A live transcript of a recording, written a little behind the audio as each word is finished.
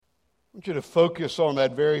I want you to focus on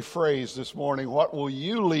that very phrase this morning. What will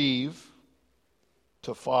you leave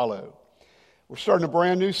to follow? We're starting a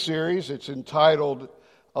brand new series. It's entitled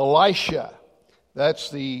Elisha.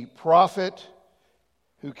 That's the prophet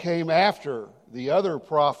who came after the other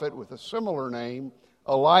prophet with a similar name,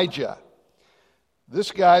 Elijah.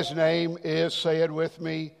 This guy's name is, say it with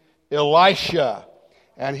me, Elisha.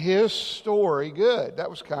 And his story, good. That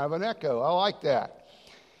was kind of an echo. I like that.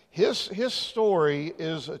 His story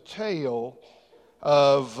is a tale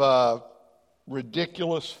of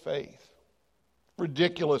ridiculous faith.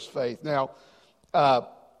 Ridiculous faith. Now, have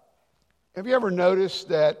you ever noticed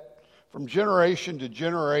that from generation to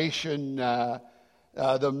generation,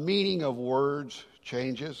 the meaning of words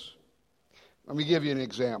changes? Let me give you an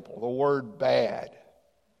example. The word bad.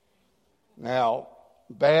 Now,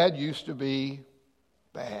 bad used to be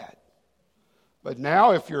bad. But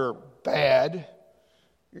now if you're bad,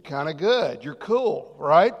 you're kind of good. You're cool,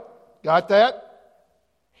 right? Got that?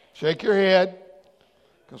 Shake your head,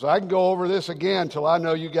 because I can go over this again till I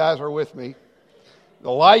know you guys are with me. The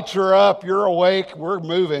lights are up. You're awake. We're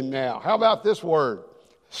moving now. How about this word?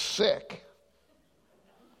 Sick.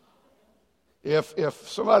 If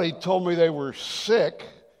somebody told me they were sick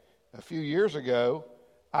a few years ago,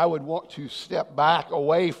 I would want to step back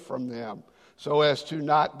away from them so as to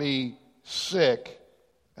not be sick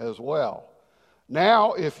as well.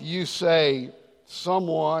 Now, if you say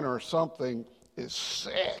someone or something is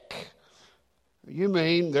sick, you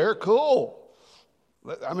mean they're cool.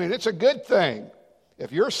 I mean, it's a good thing.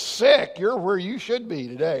 If you're sick, you're where you should be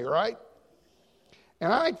today, right?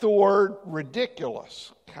 And I think the word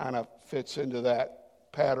ridiculous kind of fits into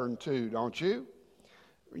that pattern too, don't you?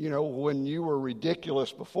 You know, when you were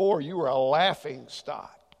ridiculous before, you were a laughing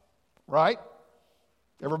stock, right?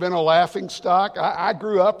 Ever been a laughing stock? I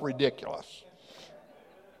grew up ridiculous.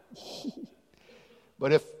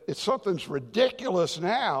 But if something's ridiculous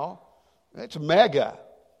now, it's mega.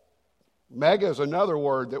 Mega is another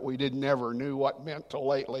word that we never knew what meant till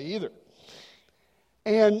lately either.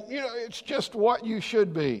 And, you know, it's just what you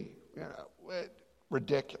should be. You know,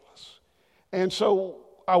 ridiculous. And so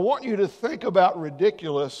I want you to think about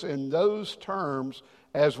ridiculous in those terms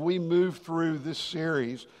as we move through this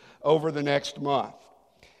series over the next month.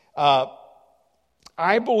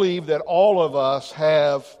 I believe that all of us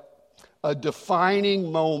have a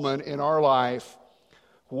defining moment in our life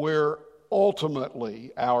where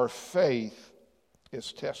ultimately our faith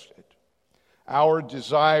is tested. Our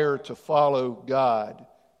desire to follow God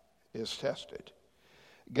is tested.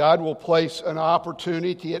 God will place an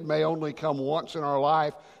opportunity, it may only come once in our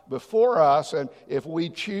life, before us, and if we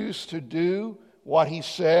choose to do what He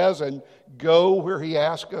says and go where He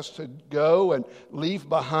asks us to go and leave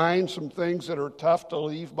behind some things that are tough to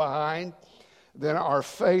leave behind, then our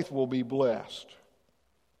faith will be blessed.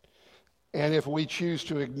 And if we choose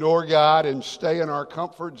to ignore God and stay in our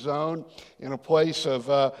comfort zone in a place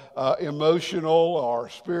of emotional or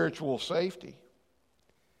spiritual safety,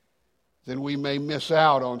 then we may miss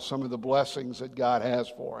out on some of the blessings that God has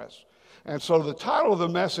for us. And so the title of the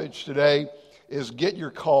message today is Get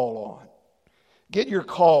Your Call On. Get your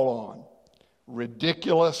call on.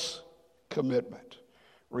 Ridiculous commitment.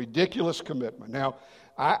 Ridiculous commitment. Now,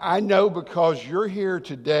 I know because you're here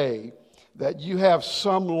today that you have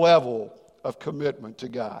some level of commitment to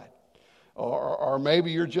God. Or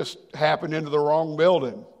maybe you're just happened into the wrong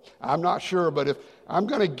building. I'm not sure, but if I'm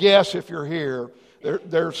going to guess if you're here,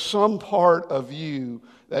 there's some part of you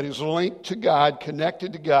that is linked to God,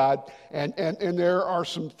 connected to God, and there are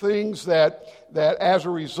some things that as a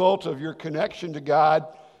result of your connection to God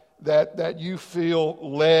that you feel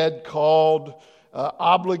led, called,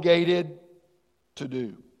 obligated to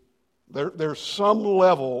do. There's some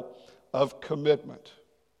level of commitment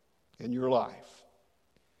in your life.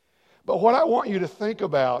 But what I want you to think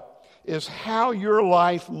about is how your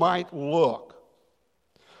life might look,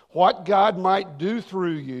 what God might do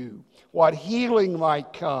through you, what healing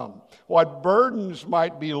might come, what burdens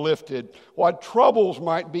might be lifted, what troubles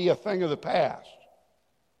might be a thing of the past,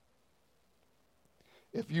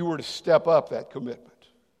 if you were to step up that commitment.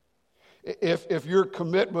 If your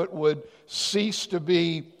commitment would cease to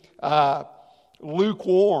be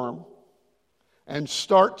lukewarm and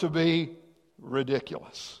start to be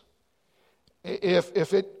ridiculous.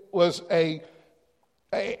 If it was a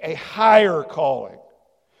higher calling,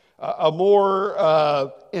 a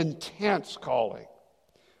more intense calling,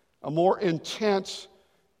 a more intense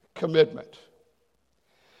commitment.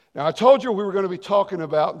 Now, I told you we were going to be talking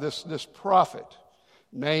about this prophet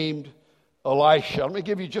named Elisha. Let me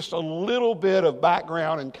give you just a little bit of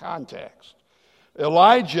background and context.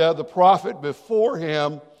 Elijah, the prophet before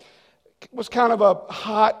him, was kind of a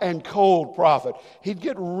hot and cold prophet. He'd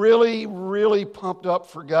get really, really pumped up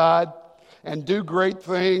for God and do great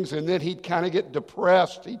things, and then he'd kind of get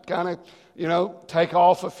depressed. He'd kind of, take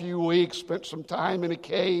off a few weeks, spent some time in a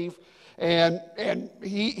cave, and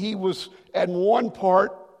he was at one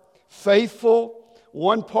part faithful,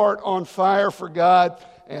 one part on fire for God,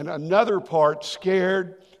 and another part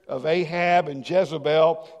scared of Ahab and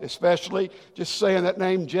Jezebel, especially. Just saying that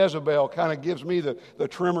name Jezebel kind of gives me the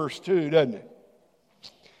tremors too, doesn't it?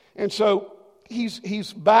 And so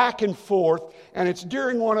he's back and forth, and it's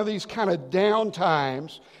during one of these kind of down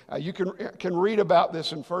times. You can read about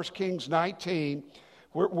this in 1 Kings 19,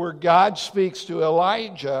 where God speaks to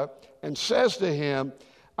Elijah and says to him,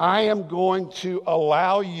 I am going to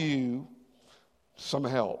allow you some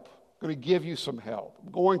help. I'm going to give you some help.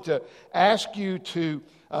 I'm going to ask you to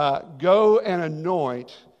go and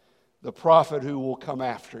anoint the prophet who will come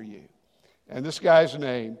after you. And this guy's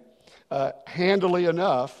name, handily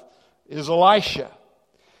enough, is Elisha.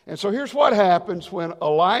 And so here's what happens when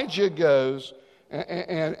Elijah goes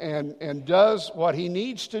and does what he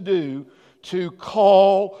needs to do to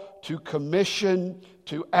call, to commission,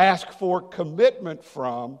 to ask for commitment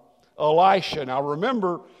from Elisha. Now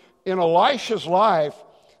remember, in Elisha's life,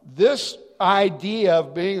 this idea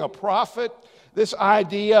of being a prophet, this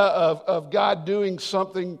idea of God doing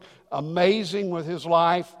something amazing with his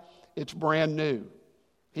life, it's brand new.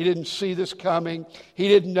 He didn't see this coming. He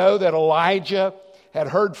didn't know that Elijah had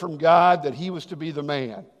heard from God that he was to be the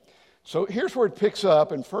man. So here's where it picks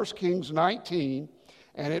up in 1 Kings 19,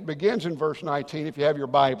 and it begins in verse 19 if you have your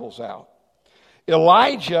Bibles out.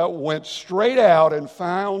 Elijah went straight out and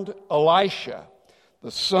found Elisha,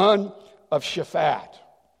 the son of Shaphat,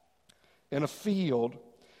 in a field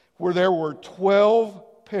where there were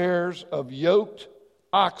 12 pairs of yoked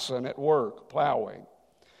oxen at work, plowing.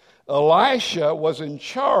 Elisha was in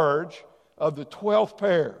charge of the 12th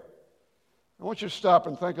pair. I want you to stop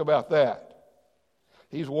and think about that.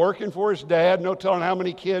 He's working for his dad, no telling how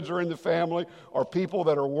many kids are in the family or people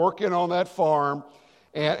that are working on that farm,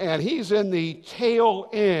 and he's in the tail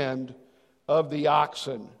end of the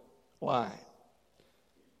oxen line.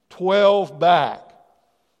 12 back.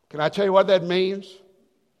 Can I tell you what that means?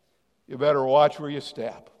 You better watch where you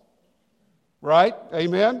step. Right?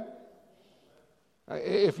 Amen?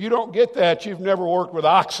 If you don't get that, you've never worked with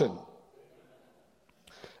oxen.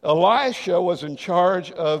 Elisha was in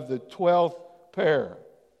charge of the 12th pair.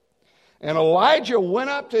 And Elijah went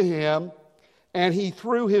up to him and he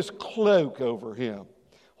threw his cloak over him.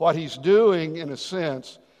 What he's doing, in a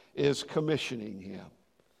sense, is commissioning him.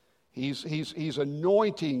 He's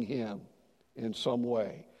anointing him in some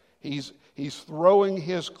way. He's throwing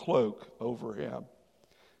his cloak over him.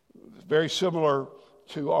 Very similar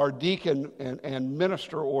to our deacon and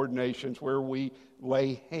minister ordinations where we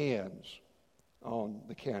lay hands on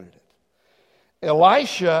the candidate.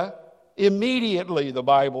 Elisha immediately, the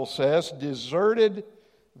Bible says, deserted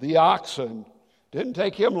the oxen. Didn't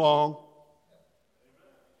take him long.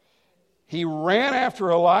 He ran after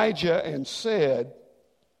Elijah and said,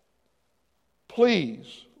 please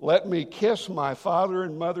let me kiss my father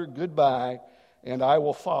and mother goodbye, and I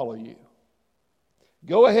will follow you.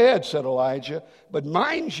 Go ahead, said Elijah, but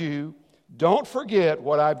mind you, don't forget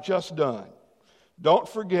what I've just done. Don't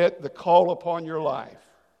forget the call upon your life.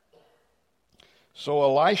 So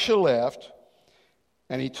Elisha left,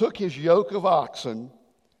 and he took his yoke of oxen,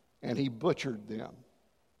 and he butchered them.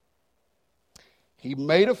 He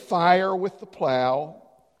made a fire with the plow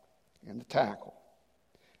and the tackle.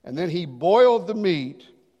 And then he boiled the meat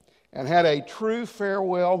and had a true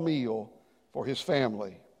farewell meal for his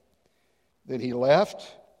family. Then he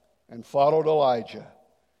left and followed Elijah,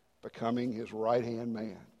 becoming his right-hand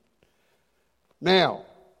man. Now,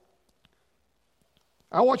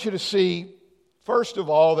 I want you to see, first of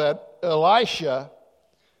all, that Elisha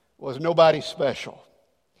was nobody special.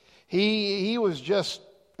 He was just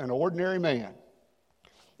an ordinary man.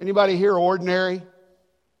 Anybody here ordinary?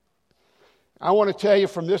 I want to tell you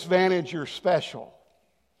from this vantage, you're special.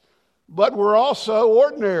 But we're also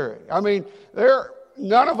ordinary. I mean,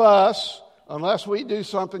 none of us, unless we do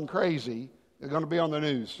something crazy, are going to be on the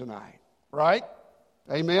news tonight. Right?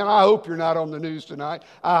 Amen? I hope you're not on the news tonight.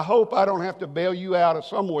 I hope I don't have to bail you out of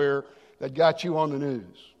somewhere that got you on the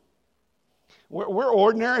news. We're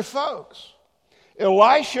ordinary folks.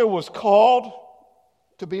 Elisha was called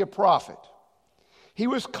to be a prophet. He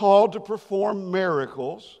was called to perform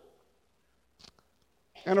miracles.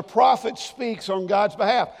 And a prophet speaks on God's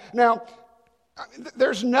behalf. Now,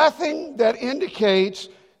 there's nothing that indicates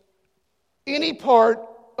any part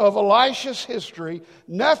of Elisha's history,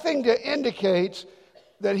 nothing that indicates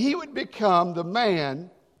that he would become the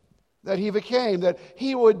man that he became, that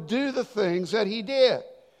he would do the things that he did.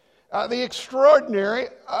 The extraordinary,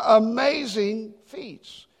 amazing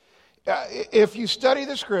feats. If you study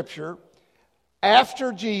the Scripture,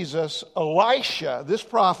 after Jesus, Elisha, this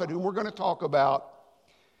prophet whom we're going to talk about,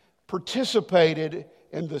 participated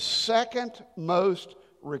in the second most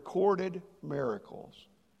recorded miracles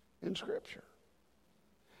in Scripture.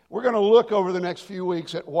 We're going to look over the next few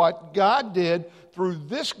weeks at what God did through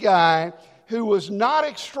this guy who was not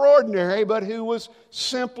extraordinary, but who was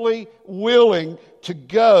simply willing to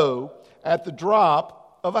go at the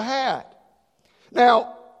drop of a hat.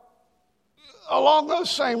 Now, along those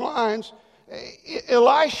same lines,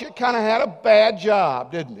 Elisha kind of had a bad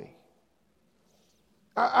job, didn't he?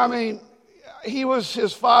 I mean, he was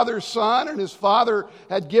his father's son, and his father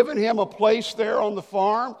had given him a place there on the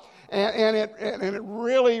farm, and it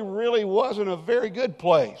really, really wasn't a very good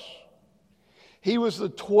place. He was the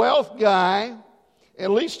 12th guy,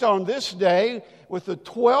 at least on this day, with the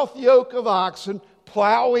 12th yoke of oxen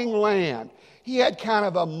plowing land. He had kind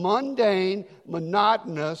of a mundane,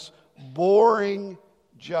 monotonous, boring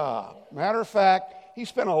job. Matter of fact, he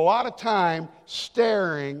spent a lot of time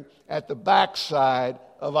staring at the backside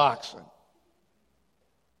of oxen.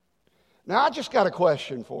 Now, I just got a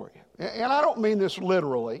question for you, and I don't mean this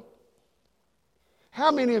literally. How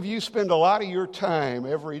many of you spend a lot of your time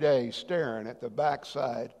every day staring at the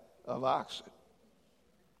backside of oxen?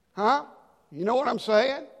 Huh? You know what I'm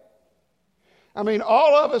saying? I mean,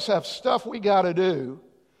 all of us have stuff we got to do,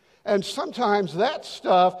 and sometimes that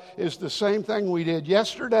stuff is the same thing we did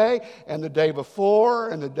yesterday and the day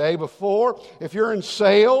before and the day before. If you're in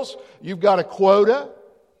sales, you've got a quota.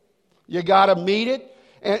 You got to meet it.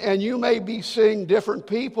 And you may be seeing different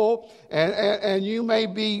people, and you may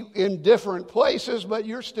be in different places, but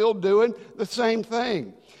you're still doing the same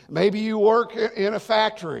thing. Maybe you work in a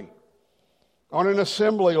factory on an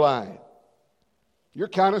assembly line. You're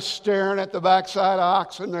kind of staring at the backside of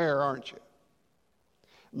oxen there, aren't you?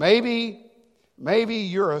 Maybe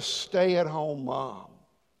you're a stay-at-home mom.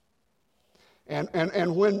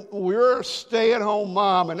 And when we're a stay-at-home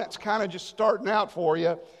mom, and that's kind of just starting out for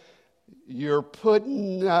you, you're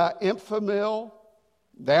putting Enfamil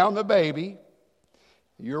down the baby,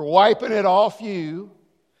 you're wiping it off you,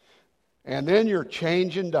 and then you're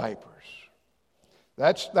changing diapers.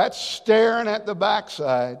 That's staring at the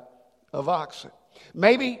backside of oxen.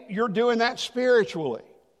 Maybe you're doing that spiritually.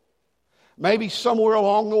 Maybe somewhere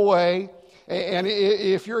along the way, and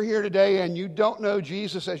if you're here today and you don't know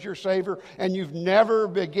Jesus as your Savior and you've never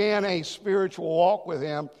began a spiritual walk with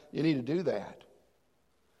Him, you need to do that.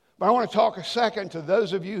 But I want to talk a second to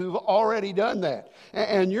those of you who've already done that.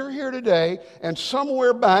 And you're here today, and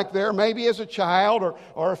somewhere back there, maybe as a child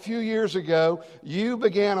or a few years ago, you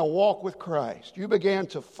began a walk with Christ. You began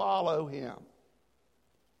to follow Him.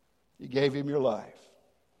 You gave Him your life.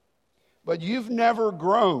 But you've never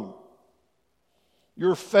grown.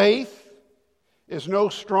 Your faith is no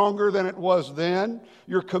stronger than it was then.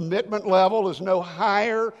 Your commitment level is no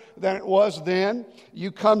higher than it was then.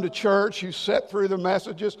 You come to church, you sit through the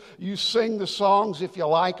messages, you sing the songs if you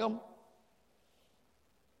like them.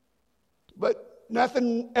 But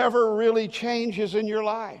nothing ever really changes in your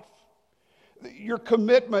life. Your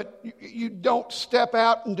commitment, you don't step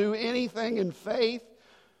out and do anything in faith.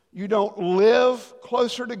 You don't live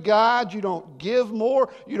closer to God. You don't give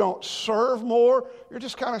more. You don't serve more. You're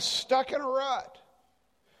just kind of stuck in a rut,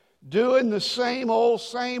 doing the same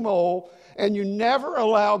old, and you never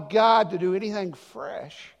allow God to do anything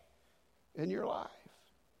fresh in your life.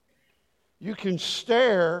 You can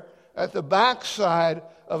stare at the backside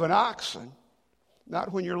of an oxen,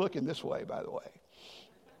 not when you're looking this way, by the way,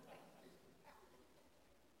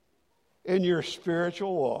 in your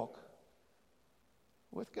spiritual walk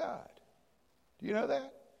with God. Do you know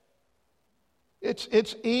that?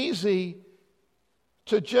 It's easy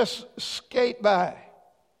to just skate by,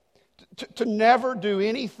 to never do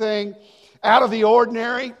anything out of the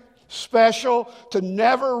ordinary, special, to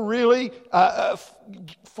never really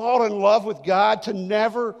fall in love with God, to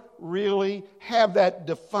never really have that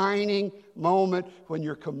defining moment when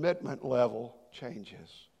your commitment level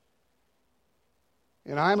changes.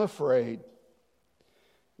 And I'm afraid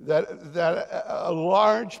that a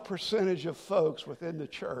large percentage of folks within the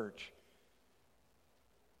church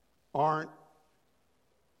aren't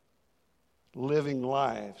living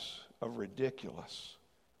lives of ridiculous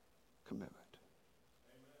commitment.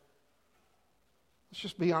 Let's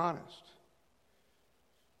just be honest.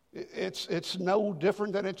 It's no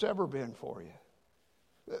different than it's ever been for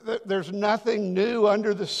you. There's nothing new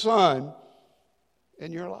under the sun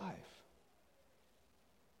in your life.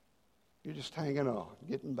 You're just hanging on,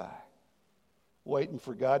 getting by. waiting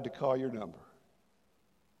for God to call your number?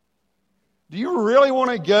 Do you really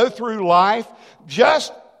want to go through life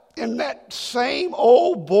just in that same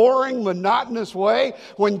old, boring, monotonous way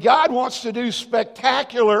when God wants to do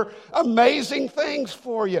spectacular, amazing things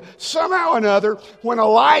for you? Somehow or another, when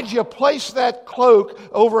Elijah placed that cloak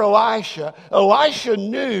over Elisha, Elisha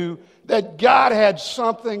knew that God had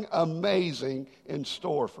something amazing in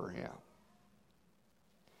store for him.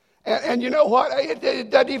 And you know what?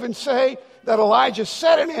 It doesn't even say that Elijah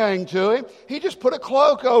said anything to him. He just put a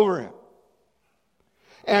cloak over him.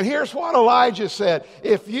 And here's what Elijah said: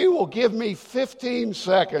 if you will give me 15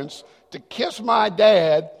 seconds to kiss my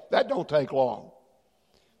dad, that don't take long.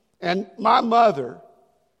 And my mother,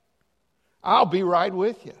 I'll be right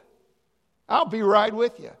with you. I'll be right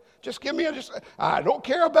with you. Just give me I don't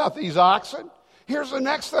care about these oxen. Here's the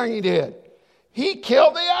next thing he did. He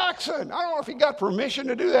killed the oxen. I don't know if he got permission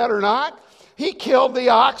to do that or not. He killed the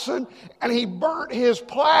oxen and he burnt his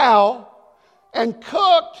plow and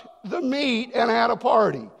cooked the meat and had a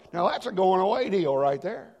party. Now that's a going away deal right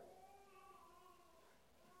there.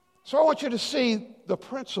 So I want you to see the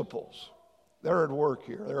principles that are at work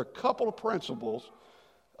here. There are a couple of principles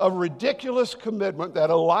of ridiculous commitment that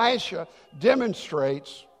Elisha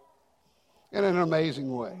demonstrates in an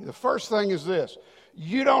amazing way. The first thing is this: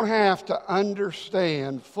 you don't have to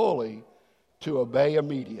understand fully to obey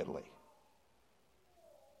immediately.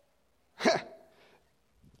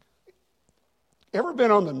 Ever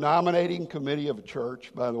been on the nominating committee of a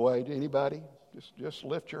church, by the way? Anybody? Just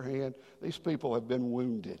lift your hand. These people have been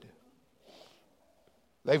wounded.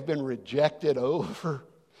 They've been rejected over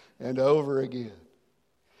and over again.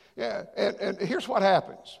 Yeah, and here's what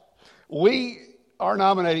happens. Our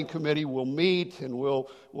nominating committee will meet and we'll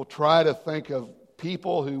try to think of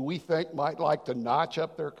people who we think might like to notch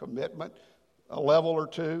up their commitment a level or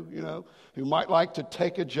two, who might like to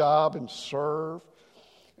take a job and serve.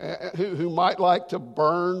 Who might like to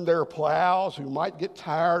burn their plows, who might get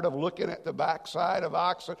tired of looking at the backside of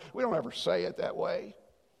oxen. We don't ever say it that way.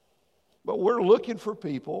 But we're looking for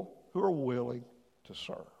people who are willing to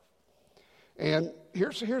serve. And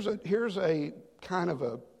here's a kind of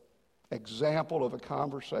a example of a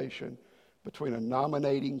conversation between a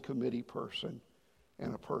nominating committee person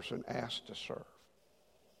and a person asked to serve.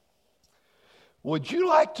 Would you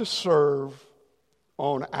like to serve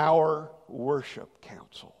on our worship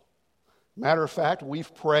council? Matter of fact,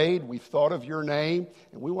 we've prayed, we've thought of your name,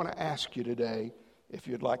 and we want to ask you today if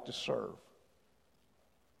you'd like to serve.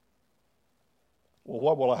 Well,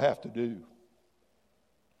 what will I have to do?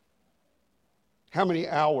 How many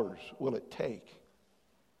hours will it take?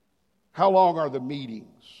 How long are the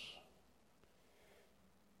meetings?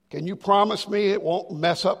 Can you promise me it won't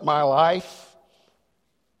mess up my life?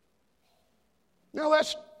 No,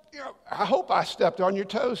 I hope I stepped on your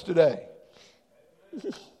toes today.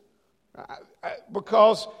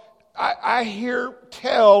 Because I hear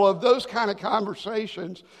tell of those kind of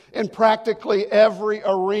conversations in practically every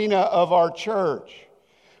arena of our church.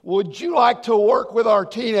 Would you like to work with our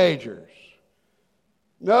teenagers?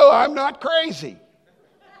 No, I'm not crazy.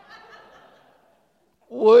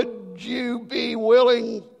 Would you be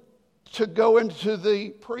willing to go into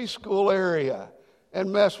the preschool area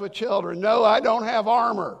and mess with children? No, I don't have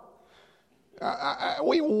armor.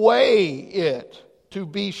 We weigh it to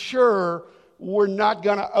be sure we're not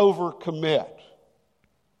going to overcommit.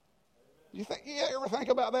 You ever think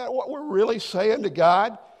about that? What we're really saying to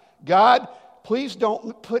God? God, please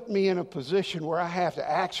don't put me in a position where I have to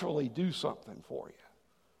actually do something for you,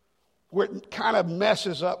 where it kind of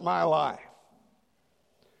messes up my life.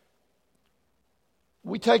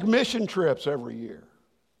 We take mission trips every year.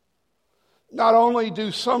 Not only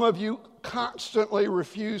do some of you constantly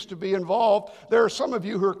refuse to be involved, there are some of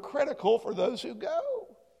you who are critical for those who go.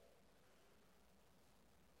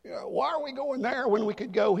 Why are we going there when we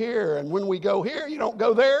could go here? And when we go here, you don't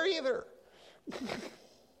go there either.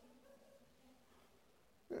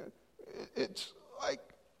 It's like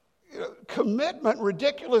commitment,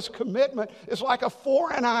 ridiculous commitment, is like a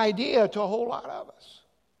foreign idea to a whole lot of us.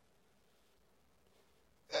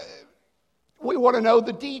 We want to know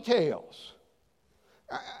the details.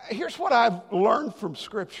 Here's what I've learned from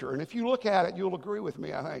Scripture, and if you look at it, you'll agree with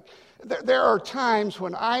me, I think. There are times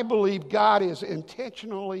when I believe God is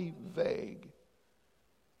intentionally vague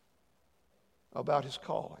about His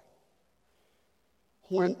calling.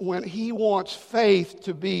 When He wants faith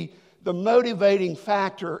to be the motivating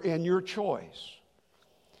factor in your choice.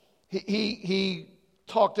 He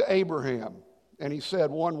talked to Abraham, and He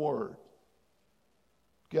said one word: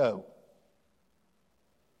 go.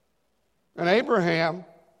 And Abraham,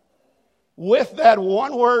 with that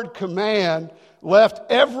one word command,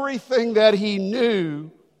 left everything that he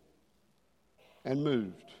knew and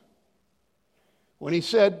moved. When he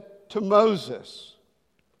said to Moses,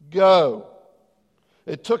 "Go,"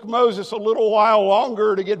 it took Moses a little while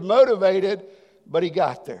longer to get motivated, but he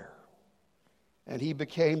got there. And he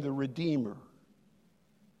became the Redeemer.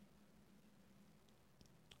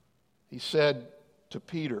 He said to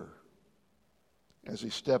Peter, as he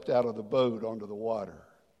stepped out of the boat onto the water,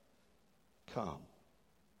 "Come."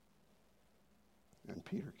 And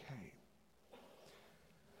Peter came.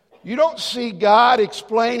 You don't see God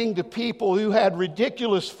explaining to people who had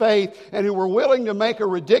ridiculous faith and who were willing to make a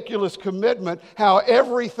ridiculous commitment how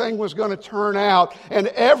everything was going to turn out and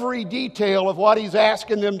every detail of what He's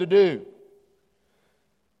asking them to do.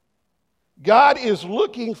 God is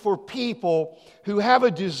looking for people who have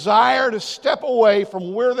a desire to step away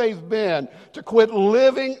from where they've been, to quit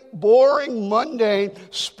living boring, mundane,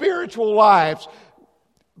 spiritual lives,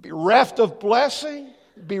 bereft of blessing,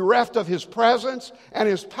 bereft of His presence and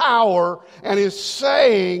His power, and is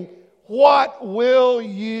saying, "What will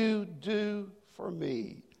you do for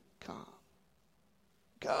me? Come.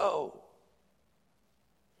 Go.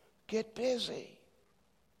 Get busy."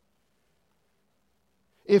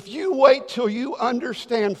 If you wait till you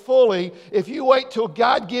understand fully, if you wait till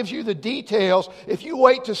God gives you the details, if you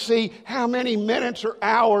wait to see how many minutes or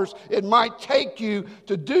hours it might take you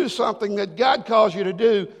to do something that God calls you to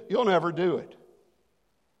do, you'll never do it.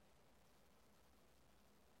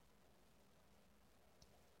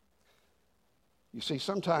 You see,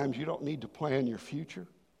 sometimes you don't need to plan your future.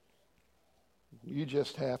 You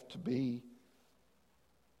just have to be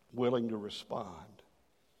willing to respond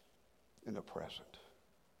in the present.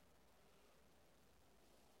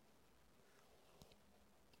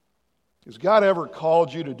 Has God ever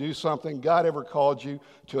called you to do something? God ever called you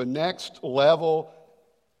to a next level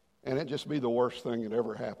and it just be the worst thing that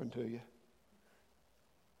ever happened to you?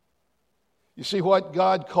 You see, what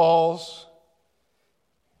God calls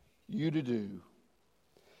you to do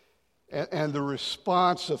and the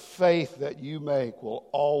response of faith that you make will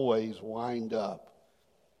always wind up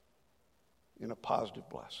in a positive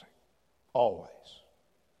blessing. Always.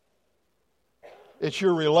 It's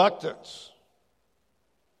your reluctance.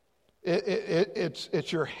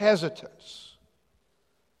 It's your hesitance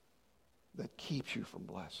that keeps you from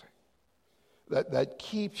blessing. That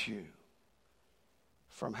keeps you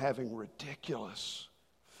from having ridiculous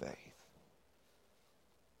faith.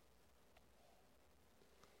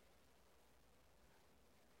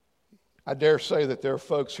 I dare say that there are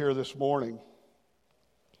folks here this morning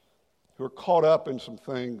who are caught up in some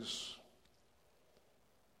things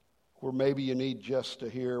where maybe you need just to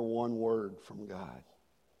hear one word from God.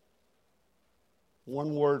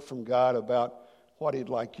 One word from God about what He'd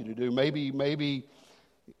like you to do. Maybe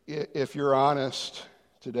if you're honest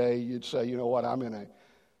today, you'd say, "You know what, I'm in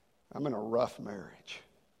a rough marriage.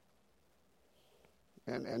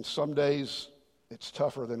 And some days it's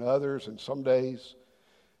tougher than others, and some days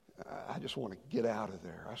I just want to get out of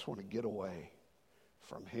there. I just want to get away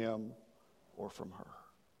from him or from her."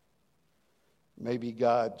 Maybe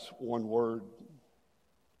God's one word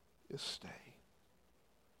is stay.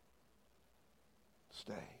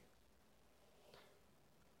 Stay.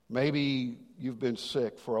 Maybe you've been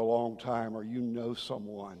sick for a long time, or you know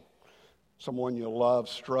someone you love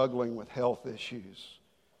struggling with health issues.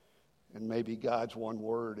 And maybe God's one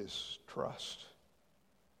word is trust.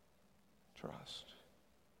 Trust.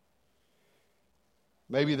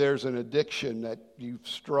 Maybe there's an addiction that you've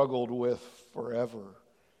struggled with forever.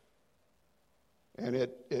 And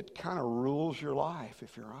it kind of rules your life,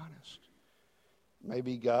 if you're honest.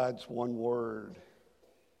 Maybe God's one word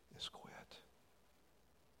is quit.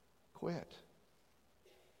 Quit.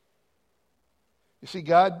 You see,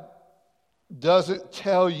 God doesn't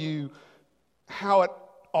tell you how it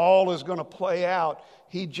all is going to play out.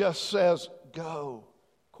 He just says, go,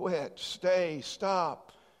 quit, stay,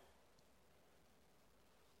 stop.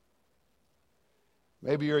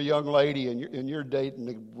 Maybe you're a young lady and you're dating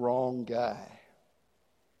the wrong guy.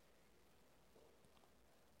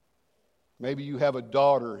 Maybe you have a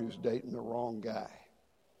daughter who's dating the wrong guy.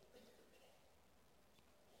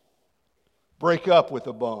 Break up with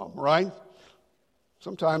a bum, right?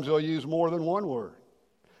 Sometimes they'll use more than one word.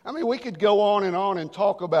 I mean, we could go on and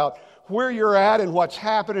talk about where you're at and what's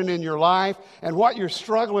happening in your life and what you're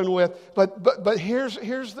struggling with. But here's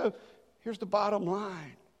the bottom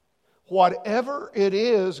line. Whatever it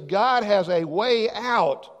is, God has a way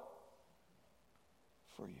out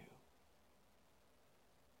for you.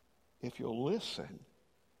 If you'll listen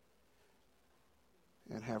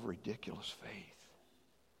and have ridiculous faith.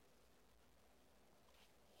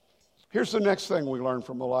 Here's the next thing we learn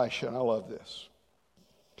from Elisha, and I love this.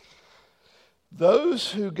 Those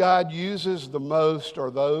who God uses the most are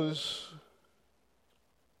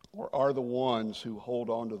the ones who hold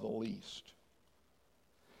on to the least.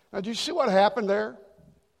 Now, do you see what happened there?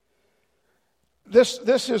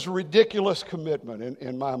 This is ridiculous commitment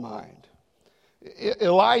in my mind.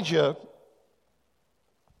 Elijah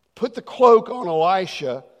put the cloak on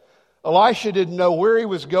Elisha. Elisha didn't know where he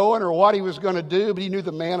was going or what he was going to do, but he knew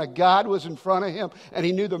the man of God was in front of him, and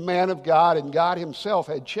he knew the man of God and God himself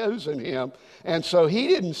had chosen him. And so he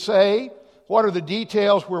didn't say, what are the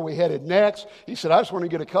details, where we headed next? He said, I just want to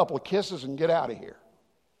get a couple of kisses and get out of here.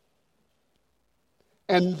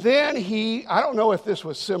 And then I don't know if this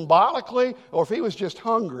was symbolically or if he was just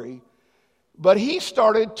hungry, but he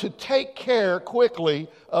started to take care quickly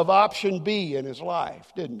of option B in his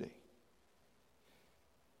life, didn't he?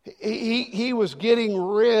 He was getting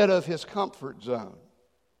rid of his comfort zone.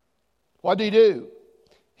 What did he do?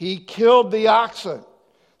 He killed the oxen,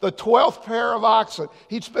 the 12th pair of oxen.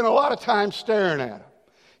 He'd spent a lot of time staring at them.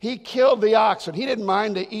 He killed the oxen. He didn't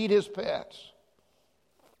mind to eat his pets.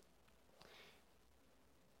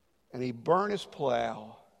 And he burned his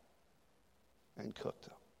plow and cooked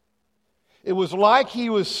them. It was like he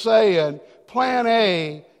was saying, plan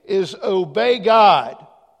A is obey God,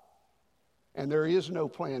 and there is no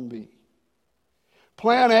plan B.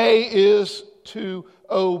 Plan A is to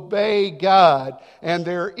obey God, and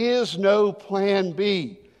there is no plan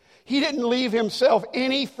B. He didn't leave himself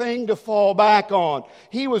anything to fall back on.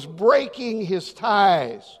 He was breaking his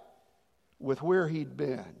ties with where he'd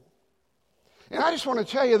been. And I just want to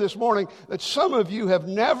tell you this morning that some of you have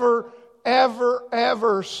never, ever,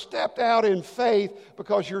 ever stepped out in faith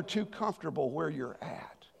because you're too comfortable where you're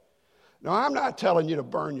at. Now, I'm not telling you to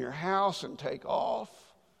burn your house and take off.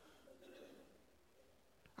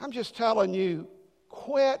 I'm just telling you,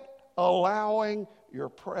 quit allowing your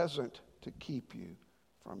present to keep you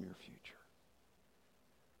from your future.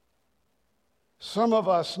 Some of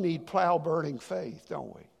us need plow-burning faith,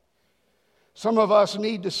 don't we? Some of us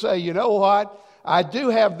need to say, you know what? I do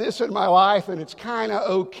have this in my life and it's kind of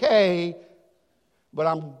okay, but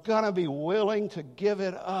I'm going to be willing to give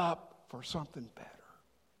it up for something better.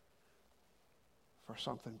 For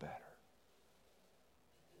something better.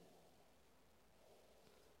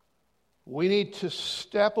 We need to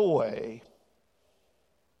step away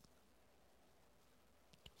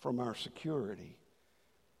from our security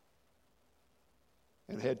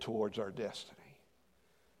and head towards our destiny.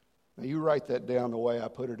 Now, you write that down the way I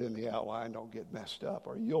put it in the outline. Don't get messed up,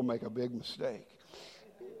 or you'll make a big mistake.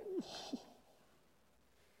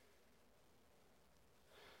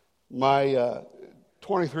 My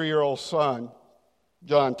 23-year-old son,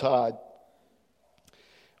 John Todd,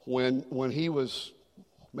 when he was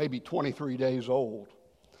maybe 23 days old,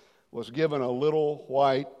 was given a little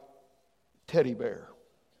white teddy bear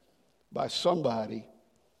by somebody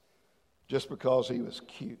just because he was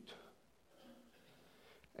cute.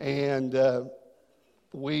 And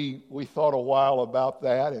we thought a while about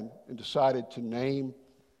that and decided to name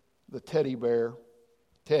the teddy bear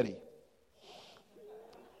Teddy.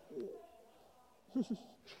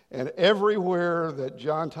 And everywhere that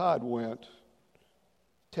John Todd went,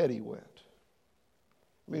 Teddy went.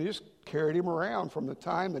 I mean, he just carried him around from the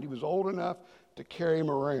time that he was old enough to carry him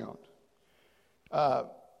around.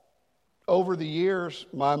 Over the years,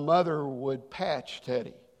 my mother would patch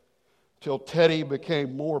Teddy till Teddy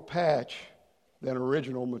became more patch than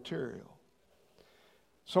original material.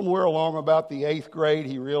 Somewhere along about the 8th grade,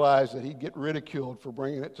 he realized that he'd get ridiculed for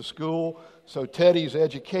bringing it to school, so Teddy's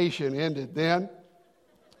education ended then.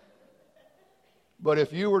 But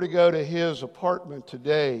if you were to go to his apartment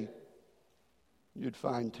today, you'd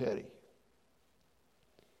find Teddy.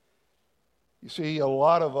 You see, a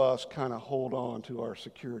lot of us kind of hold on to our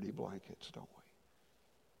security blankets, don't we?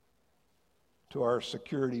 To our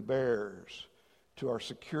security bears, to our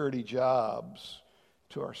security jobs,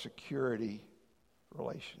 to our security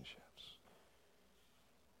relationships,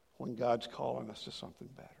 when God's calling us to something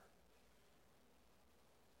better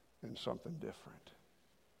and something different,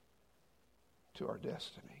 to our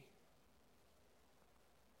destiny.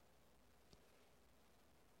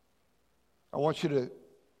 I want you to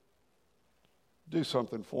do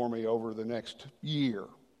something for me over the next year.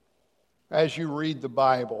 As you read the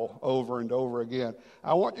Bible over and over again,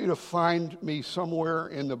 I want you to find me somewhere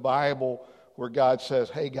in the Bible where God says,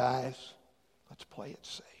 hey guys, let's play it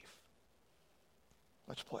safe.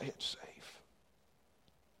 Let's play it safe.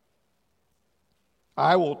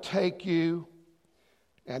 I will take you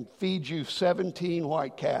and feed you 17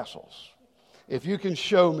 White Castles. If you can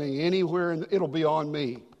show me anywhere, it'll be on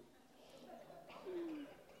me.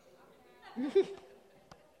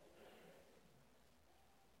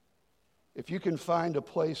 If you can find a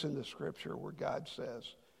place in the Scripture where God says,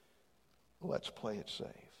 let's play it safe.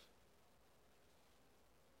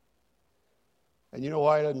 And you know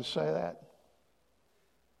why he doesn't say that?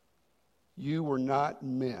 You were not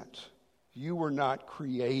meant, you were not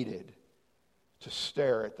created to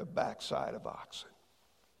stare at the backside of oxen.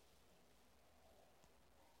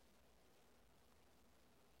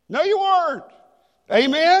 No, you weren't.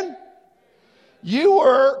 Amen? You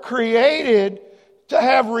were created to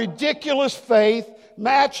have ridiculous faith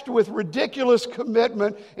matched with ridiculous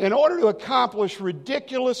commitment in order to accomplish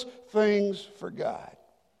ridiculous things for God.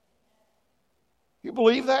 You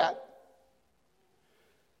believe that?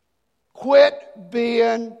 Quit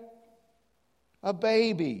being a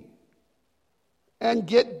baby and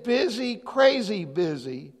get busy, crazy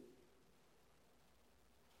busy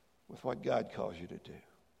with what God calls you to do.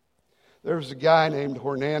 There was a guy named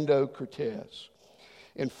Hernando Cortez.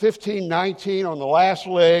 In 1519, on the last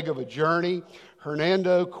leg of a journey,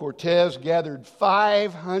 Hernando Cortez gathered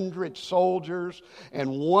 500 soldiers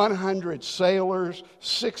and 100 sailors,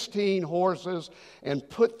 16 horses, and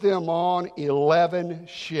put them on 11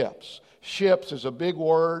 ships. Ships is a big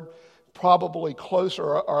word, probably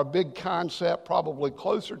closer, or a big concept, probably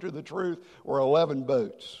closer to the truth, or 11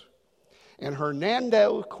 boats. And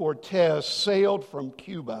Hernando Cortez sailed from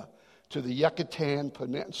Cuba to the Yucatan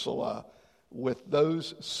Peninsula with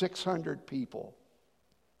those 600 people,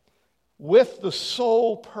 with the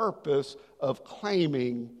sole purpose of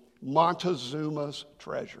claiming Montezuma's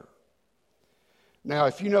treasure. Now,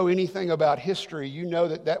 if you know anything about history, you know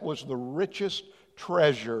that that was the richest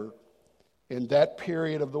treasure in that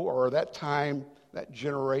period of the world, or that time, that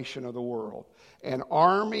generation of the world. And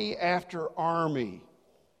army after army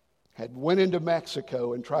had went into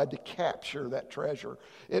Mexico and tried to capture that treasure.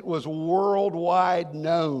 It was worldwide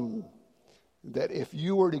known that if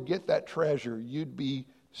you were to get that treasure, you'd be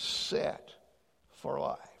set for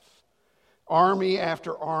life. Army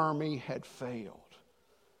after army had failed.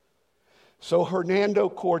 So Hernando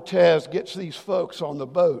Cortez gets these folks on the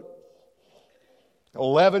boat,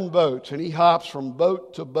 11 boats, and he hops from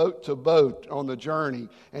boat to boat to boat on the journey,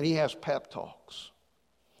 and he has pep talks.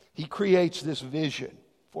 He creates this vision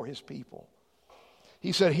for his people.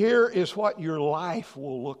 He said, here is what your life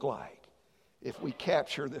will look like if we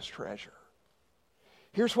capture this treasure.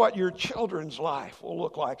 Here's what your children's life will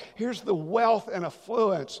look like. Here's the wealth and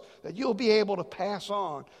affluence that you'll be able to pass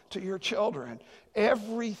on to your children.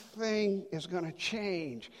 Everything is going to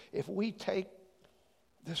change if we take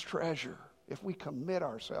this treasure, if we commit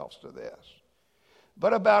ourselves to this.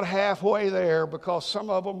 But about halfway there, because some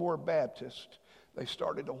of them were Baptist, they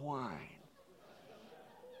started to whine.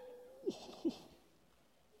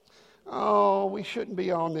 Oh, we shouldn't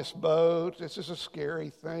be on this boat. This is a scary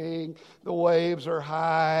thing. The waves are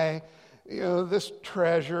high. You know, this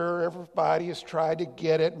treasure, everybody has tried to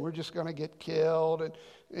get it, and we're just going to get killed. And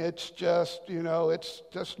it's just, you know, it's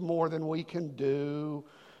just more than we can do.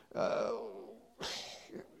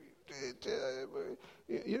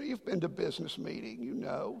 You've been to business meeting, you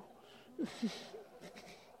know.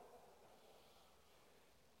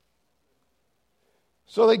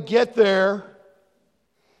 So they get there,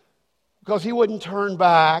 because he wouldn't turn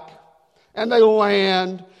back, and they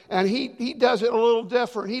land, and he does it a little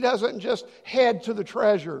different. He doesn't just head to the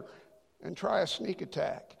treasure and try a sneak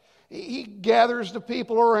attack. He gathers the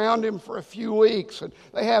people around him for a few weeks, and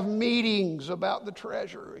they have meetings about the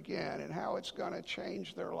treasure again and how it's going to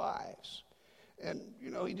change their lives. And,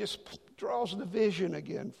 you know, he just draws the vision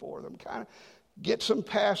again for them, kind of gets them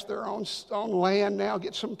past their own land now,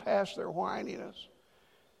 gets them past their whininess.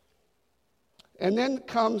 And then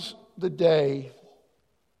comes the day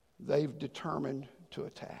they've determined to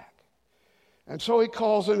attack. And so he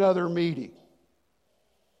calls another meeting.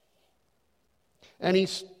 And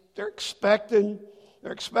they're expecting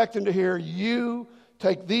to hear, you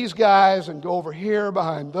take these guys and go over here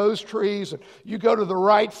behind those trees, and you go to the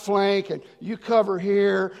right flank and you cover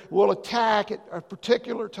here. We'll attack at a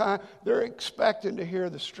particular time. They're expecting to hear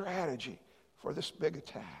the strategy for this big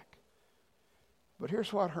attack. But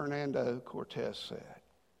here's what Hernando Cortez said.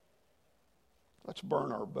 Let's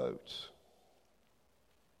burn our boats.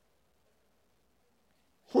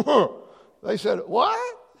 They said,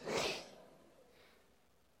 what?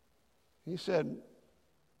 He said,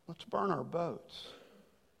 let's burn our boats.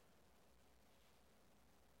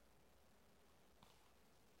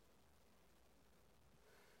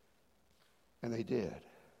 And they did.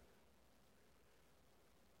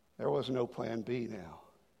 There was no plan B now.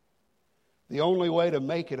 The only way to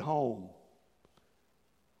make it home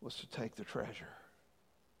was to take the treasure.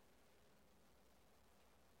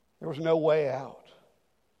 There was no way out.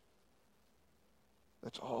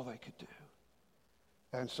 That's all they could do.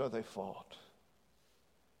 And so they fought.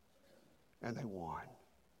 And they won.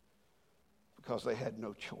 Because they had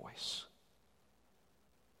no choice.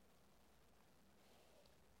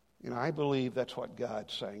 I believe that's what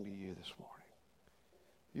God's saying to you this morning.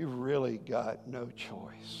 You've really got no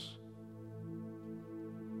choice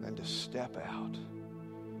than to step out,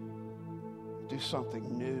 do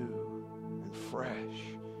something new and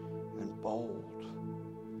fresh and bold,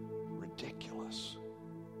 ridiculous.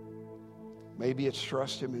 Maybe it's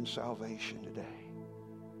trust Him in salvation today.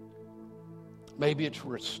 Maybe it's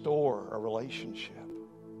restore a relationship.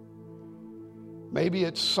 Maybe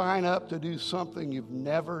it's sign up to do something you've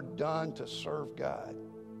never done to serve God.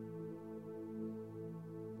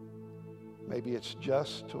 Maybe it's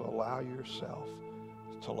just to allow yourself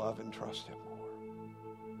to love and trust Him more.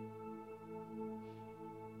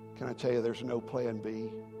 Can I tell you there's no plan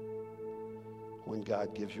B when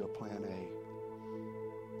God gives you a plan A?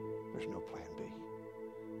 There's no plan B.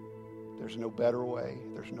 There's no better way.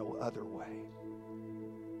 There's no other way.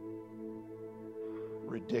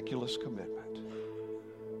 Ridiculous commitment.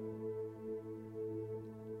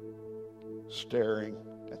 Staring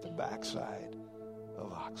at the backside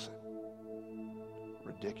of oxen.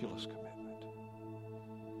 Ridiculous commitment.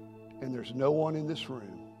 And there's no one in this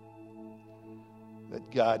room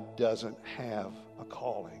that God doesn't have a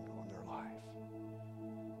calling on their life.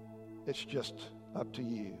 It's just up to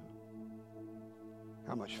you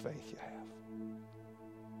how much faith you have.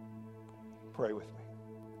 Pray with me.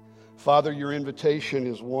 Father, your invitation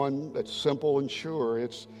is one that's simple and sure.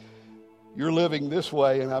 It's you're living this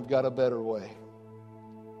way and I've got a better way.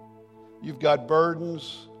 You've got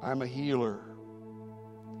burdens, I'm a healer.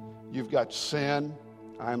 You've got sin,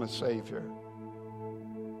 I'm a Savior.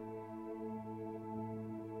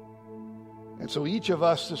 And so each of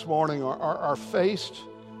us this morning are faced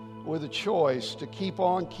with a choice to keep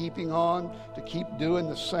on keeping on, to keep doing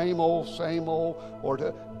the same old, or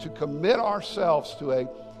to commit ourselves to a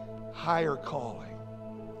higher calling,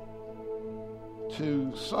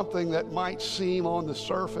 to something that might seem on the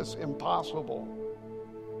surface impossible,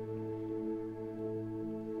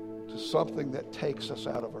 to something that takes us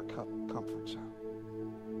out of our comfort zone.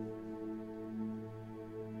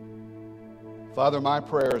 Father, my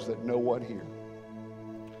prayer is that no one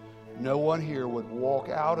here would walk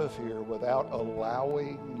out of here without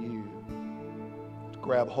allowing you to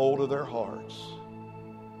grab hold of their hearts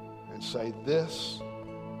and say, this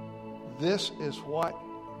is what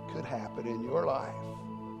could happen in your life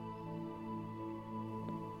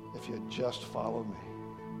if you just follow me.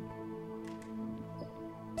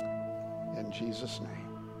 In Jesus' name,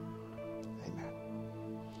 amen.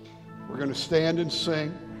 We're going to stand and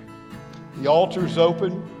sing. The altar's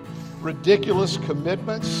open. Ridiculous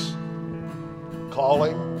commitments,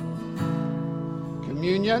 calling,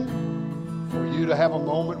 communion, for you to have a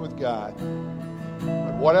moment with God.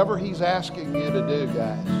 But whatever He's asking you to do,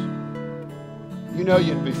 guys, you know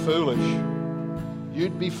you'd be foolish.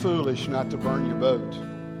 You'd be foolish not to burn your boat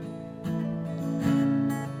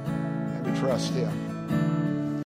and to trust Him.